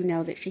 but I do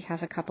know that she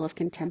has a couple of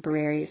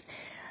contemporaries.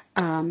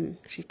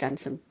 She's done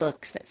some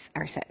books that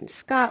are set in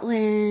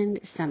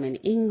Scotland, some in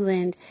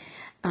England.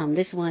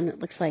 This one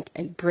looks like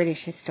a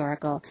British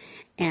historical.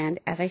 And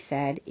as I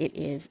said, it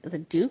is The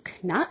Duke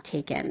Not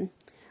Taken,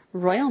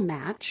 Royal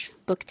Match,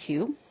 Book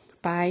 2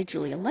 by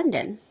Julia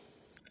London.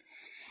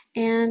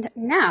 And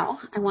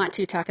now I want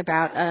to talk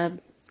about a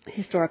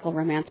historical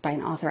romance by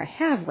an author I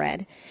have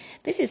read.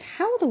 This is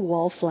How the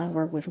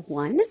Wallflower Was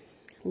Won,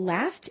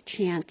 Last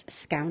Chance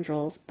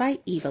Scoundrels by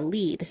Eva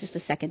Lee. This is the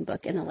second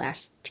book in the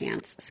Last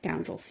Chance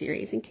Scoundrels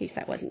series, in case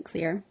that wasn't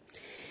clear.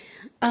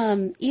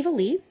 Eva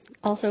Lee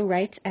also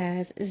writes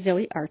as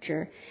Zoe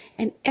Archer,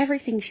 and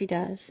everything she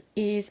does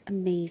is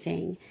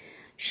amazing.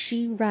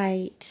 She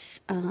writes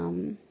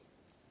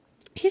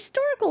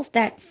historicals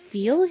that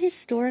feel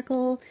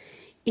historical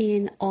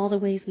in all the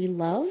ways we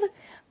love,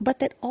 but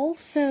that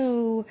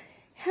also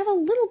have a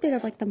little bit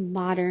of like the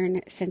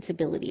modern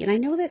sensibility. And I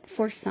know that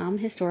for some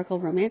historical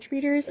romance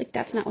readers, like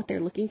that's not what they're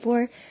looking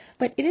for,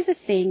 but it is a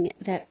thing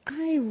that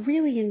I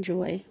really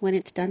enjoy when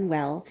it's done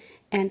well,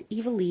 and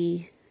Eva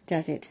Lee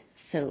does it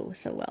so,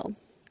 so well.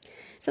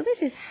 So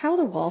this is How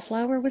the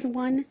Wallflower Was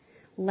Won,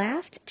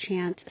 Last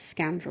Chance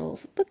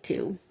Scoundrels, Book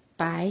 2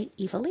 by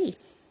Eva Lee.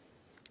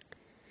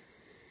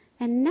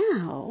 And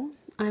now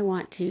I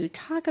want to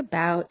talk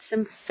about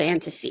some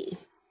fantasy.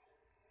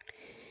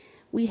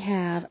 We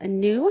have a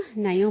new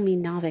Naomi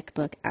Novik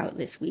book out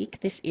this week.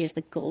 This is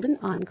The Golden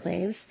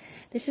Enclaves.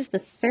 This is the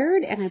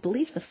third and I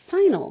believe the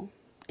final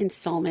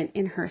installment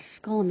in her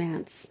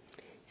Scholomance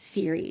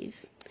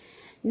series.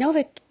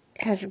 Novik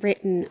has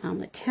written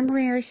the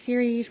Temporary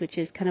series, which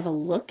is kind of a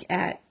look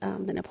at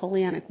the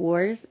Napoleonic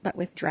Wars, but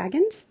with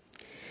dragons.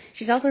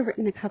 She's also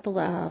written a couple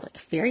of like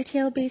fairy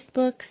tale based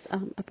books,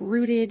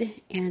 Uprooted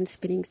and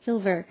Spinning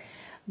Silver.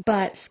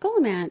 But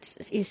Scholomance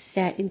is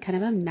set in kind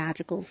of a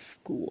magical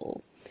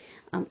school.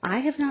 I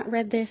have not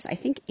read this. I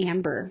think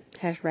Amber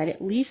has read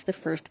at least the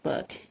first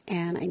book,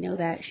 and I know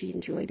that she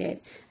enjoyed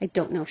it. I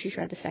don't know if she's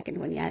read the second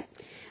one yet.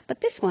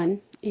 But this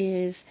one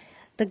is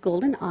The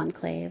Golden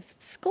Enclaves,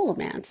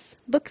 Scholomance,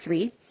 Book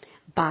 3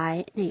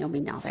 by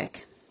Naomi Novik.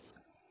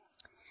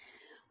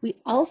 We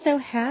also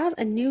have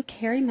a new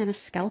Carrie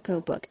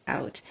Maniscalco book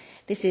out.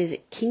 This is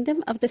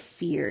Kingdom of the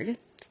Feared.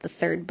 It's the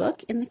third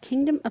book in the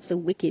Kingdom of the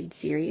Wicked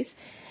series,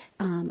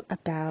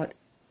 about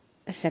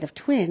a set of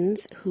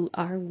twins who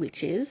are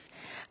witches.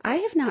 I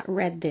have not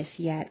read this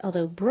yet,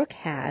 although Brooke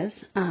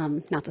has,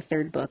 not the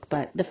third book,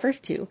 but the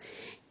first two,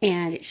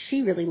 and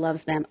she really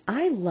loves them.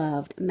 I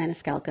loved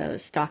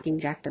Maniscalco's Stalking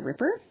Jack the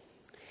Ripper,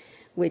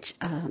 which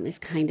is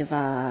kind of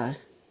a,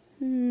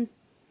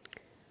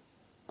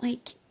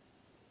 like,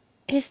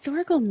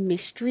 historical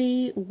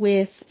mystery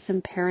with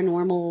some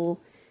paranormal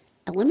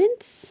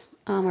elements,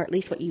 or at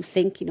least what you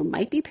think,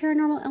 might be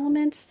paranormal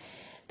elements.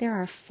 There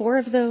are 4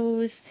 of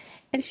those,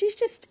 and she's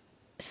just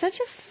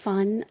such a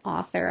fun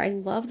author. I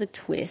love the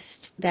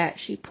twist that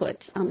she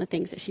puts on the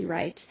things that she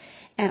writes,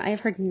 and I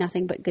have heard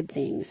nothing but good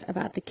things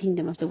about the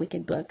Kingdom of the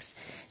Wicked books.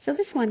 So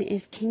this one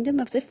is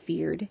Kingdom of the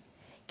Feared,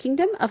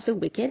 Kingdom of the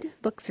Wicked,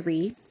 Book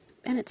 3,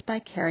 and it's by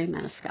Carrie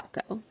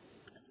Maniscalco.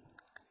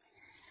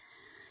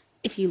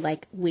 If you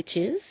like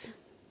witches,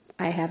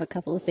 I have a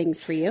couple of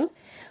things for you.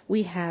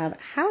 We have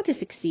How to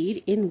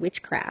Succeed in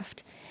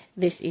Witchcraft.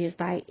 This is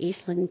by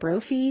Aislinn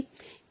Brophy.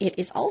 It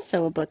is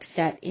also a book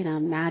set in a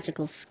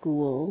magical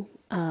school,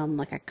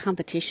 like a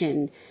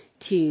competition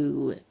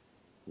to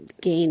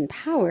gain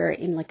power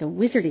in like a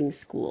wizarding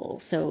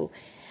school. So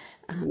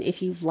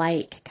if you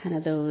like kind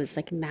of those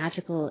like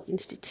magical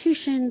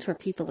institutions where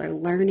people are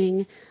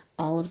learning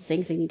all of the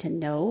things they need to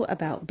know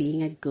about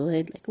being a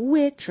good like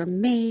witch or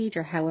mage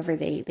or however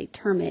they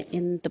term it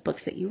in the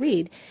books that you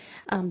read,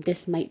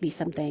 this might be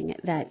something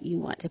that you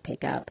want to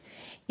pick up.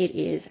 It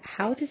is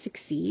How to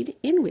Succeed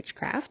in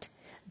Witchcraft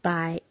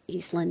by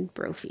Aislinn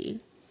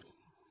Brophy.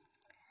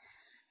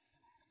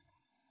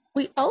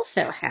 We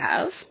also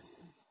have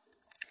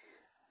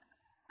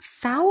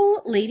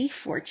Foul Lady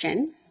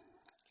Fortune,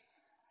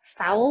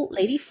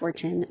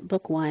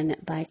 Book 1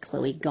 by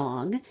Chloe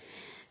Gong.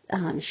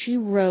 She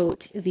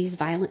wrote These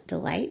Violent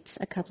Delights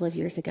a couple of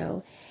years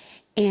ago,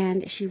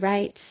 and she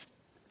writes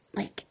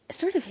like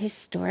sort of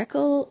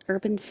historical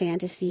urban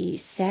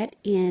fantasy set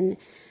in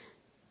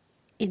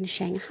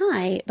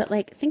Shanghai, but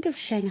like think of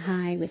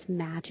Shanghai with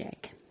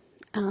magic.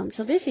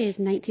 So this is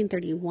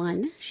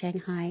 1931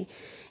 Shanghai,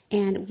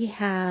 and we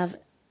have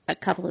a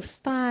couple of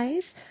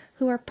spies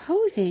who are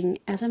posing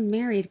as a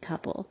married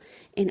couple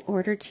in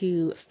order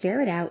to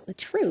ferret out the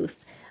truth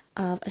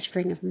of a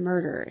string of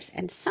murders.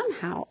 And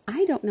somehow,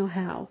 I don't know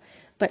how,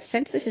 but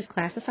since this is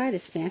classified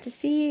as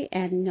fantasy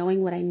and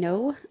knowing what I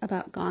know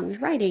about Gong's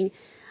writing,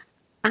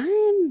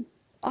 I'm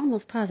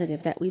almost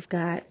positive that we've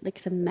got like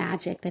some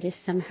magic that is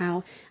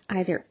somehow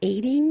either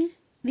aiding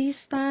these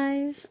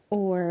spies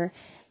or,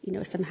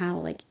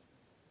 somehow like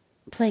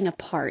playing a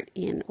part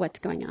in what's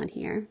going on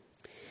here.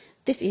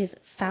 This is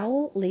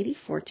Foul Lady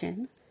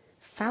Fortune,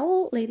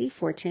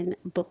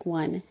 Book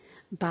 1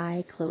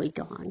 by Chloe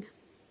Gong.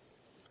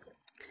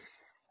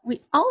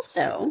 We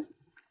also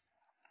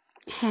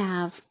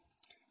have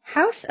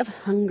House of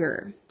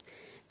Hunger.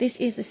 This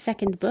is the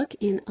second book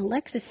in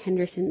Alexis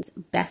Henderson's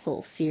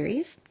Bethel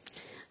series.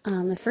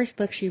 The first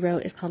book she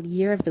wrote is called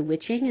Year of the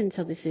Witching, and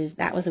so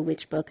that was a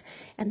witch book.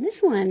 And this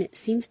one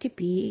seems to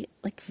be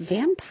like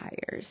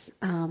vampires,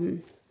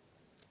 and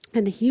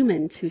the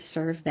humans who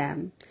serve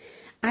them.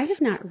 I have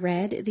not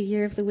read The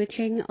Year of the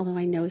Witching, although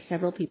I know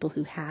several people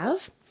who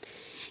have.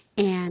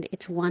 And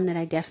it's one that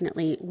I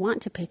definitely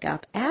want to pick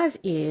up, as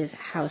is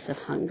House of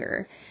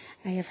Hunger.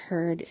 I have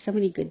heard so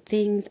many good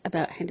things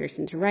about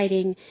Henderson's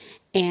writing,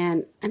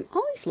 and I'm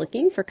always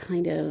looking for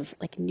kind of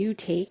like new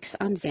takes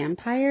on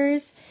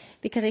vampires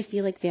because I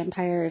feel like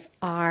vampires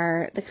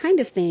are the kind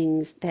of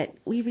things that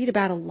we read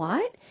about a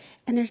lot,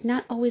 and there's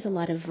not always a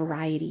lot of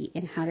variety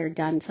in how they're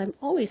done. So I'm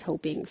always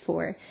hoping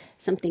for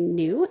something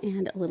new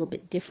and a little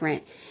bit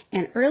different.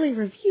 And early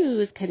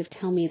reviews kind of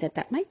tell me that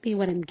that might be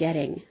what I'm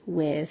getting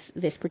with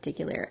this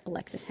particular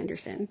Alexis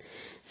Henderson.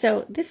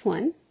 So this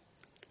one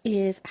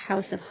is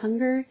House of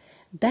Hunger,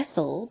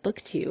 Bethel,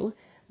 Book 2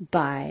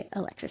 by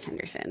Alexis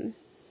Henderson.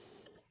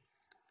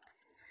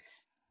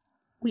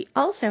 We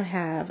also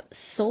have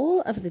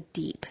Soul of the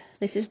Deep.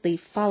 This is the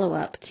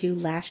follow-up to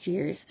last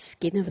year's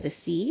Skin of the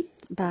Sea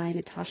by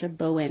Natasha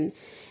Bowen.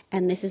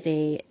 And this is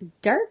a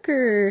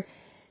darker,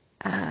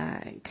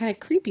 kind of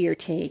creepier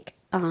take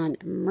on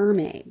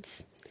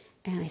mermaids.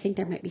 And I think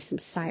there might be some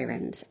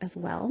sirens as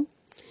well.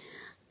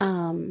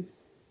 I'm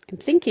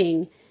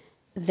thinking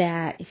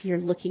that if you're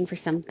looking for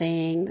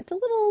something that's a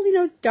little,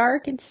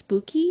 dark and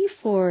spooky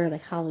for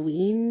like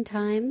Halloween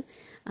time,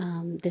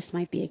 this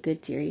might be a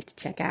good series to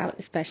check out,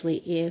 especially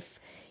if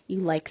you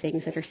like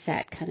things that are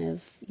set kind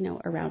of,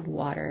 around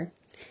water.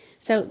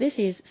 So this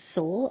is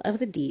Soul of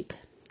the Deep,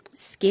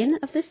 Skin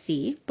of the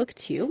Sea, Book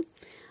 2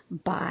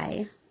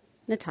 by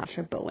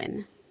Natasha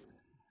Bowen.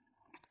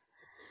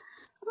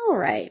 All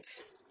right.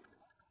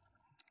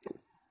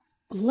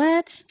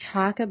 Let's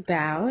talk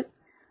about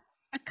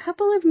a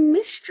couple of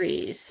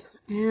mysteries,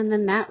 and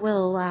then that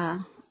will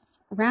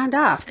round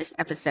off this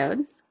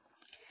episode.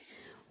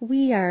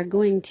 We are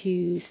going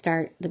to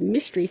start the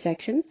mystery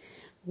section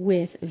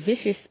with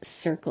Vicious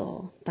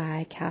Circle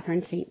by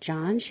Catherine St.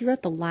 John. She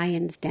wrote The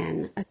Lion's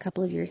Den a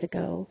couple of years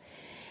ago,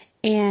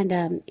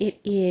 and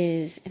it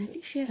is, and I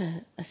think she has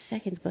a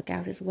second book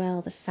out as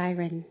well, The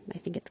Siren, I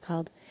think it's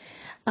called.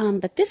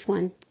 But this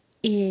one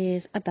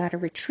is about a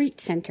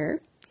retreat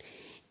center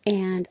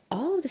and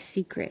all of the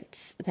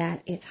secrets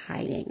that it's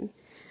hiding.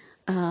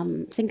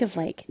 Think of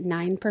like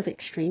Nine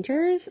Perfect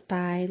Strangers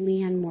by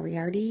Liane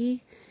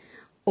Moriarty,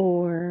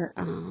 or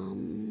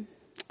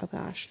oh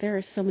gosh, there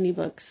are so many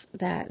books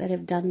that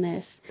have done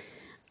this.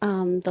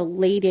 The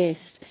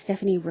latest,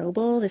 Stephanie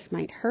Roble, This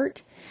Might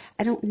Hurt.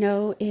 I don't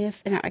know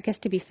if, and I guess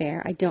to be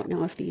fair, I don't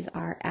know if these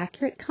are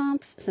accurate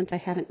comps since I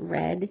haven't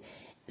read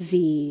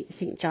the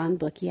St. John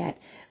book yet,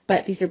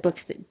 but these are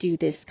books that do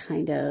this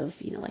kind of,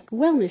 like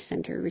wellness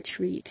center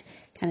retreat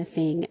kind of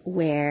thing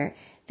where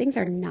things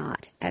are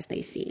not as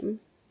they seem.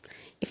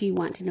 If you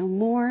want to know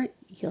more,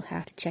 you'll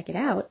have to check it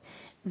out.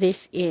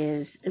 This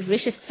is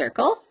Vicious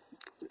Circle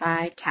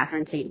by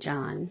Catherine St.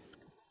 John.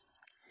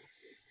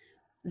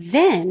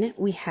 Then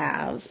we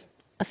have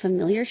A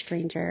Familiar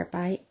Stranger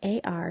by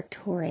A.R.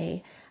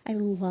 Torre. I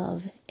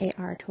love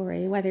A.R.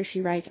 Torre, whether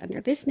she writes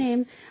under this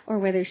name or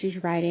whether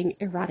she's writing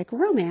erotic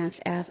romance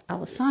as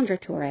Alessandra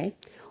Torre,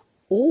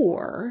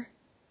 or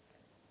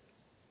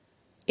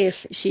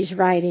if she's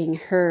writing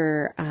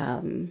her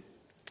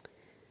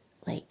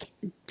like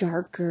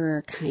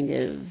darker kind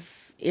of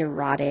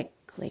erotic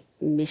like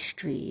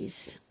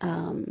mysteries.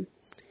 The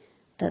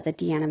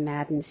Deanna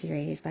Madden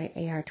series by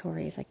A.R. Torre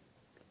is like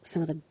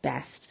some of the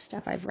best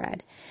stuff I've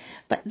read.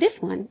 But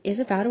this one is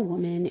about a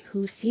woman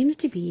who seems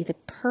to be the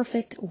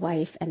perfect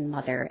wife and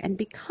mother. And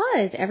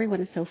because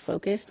everyone is so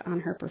focused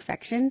on her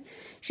perfection,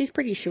 she's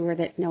pretty sure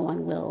that no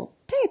one will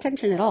pay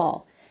attention at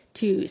all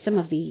to some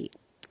of the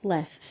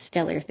less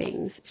stellar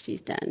things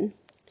she's done.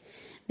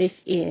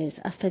 This is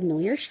A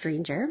Familiar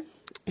Stranger,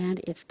 and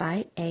it's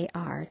by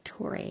A.R.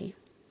 Torre.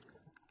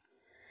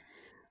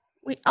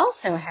 We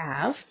also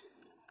have,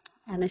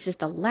 and this is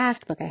the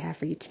last book I have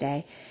for you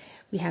today,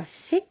 we have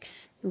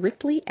 6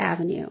 Ripley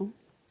Avenue.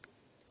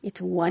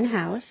 It's one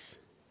house,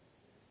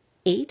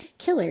 8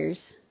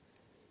 killers,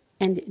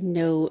 and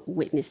no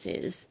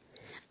witnesses.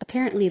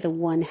 Apparently the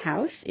one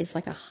house is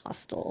like a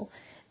hostel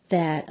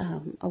that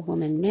a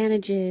woman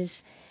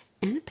manages,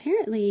 and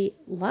apparently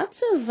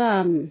lots of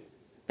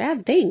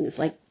bad things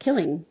like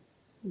killing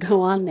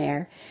go on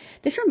there.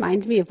 This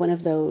reminds me of one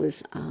of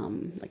those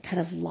like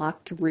kind of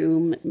locked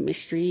room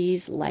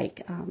mysteries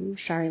like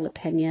Shari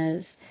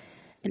LaPeña's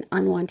An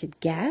Unwanted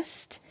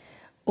Guest,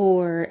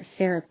 or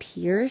Sarah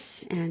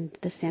Pierce and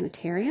the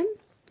Sanitarium.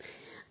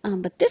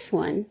 But this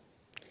one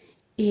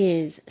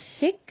is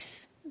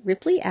 6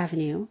 Ripley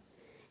Avenue,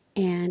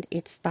 and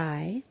it's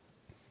by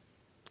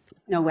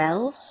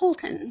Noelle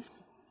Holton.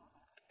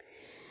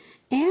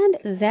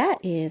 And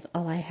that is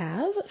all I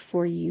have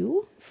for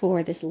you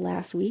for this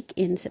last week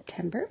in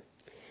September.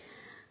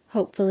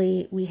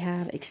 Hopefully we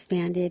have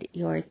expanded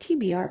your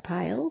TBR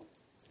pile,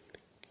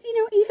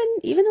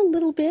 even a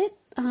little bit.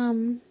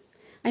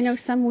 I know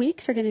some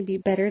weeks are going to be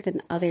better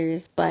than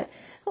others, but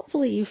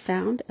hopefully you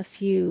found a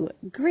few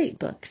great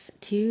books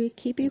to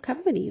keep you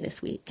company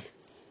this week.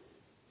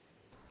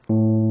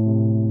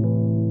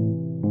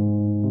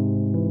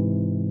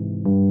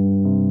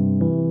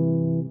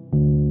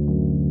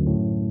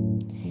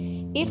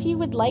 If you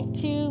would like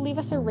to leave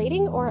us a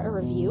rating or a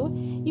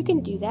review, You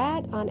can do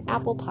that on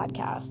Apple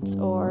Podcasts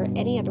or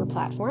any other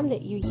platform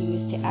that you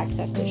use to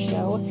access the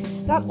show.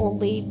 Not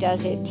only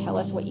does it tell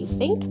us what you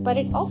think, but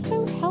it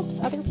also helps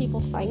other people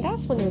find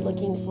us when they're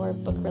looking for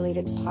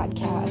book-related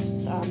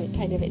podcasts. It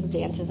kind of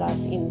advances us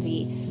in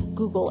the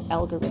Google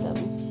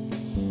algorithm.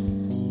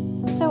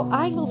 So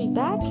I will be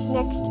back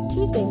next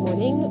Tuesday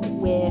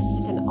morning with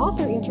an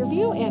author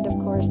interview and, of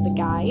course, the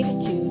guide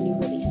to new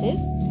releases.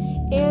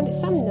 And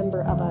some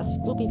number of us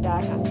will be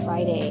back on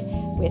Friday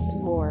with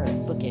more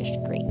bookish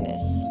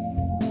greatness.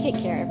 Take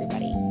care,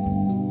 everybody.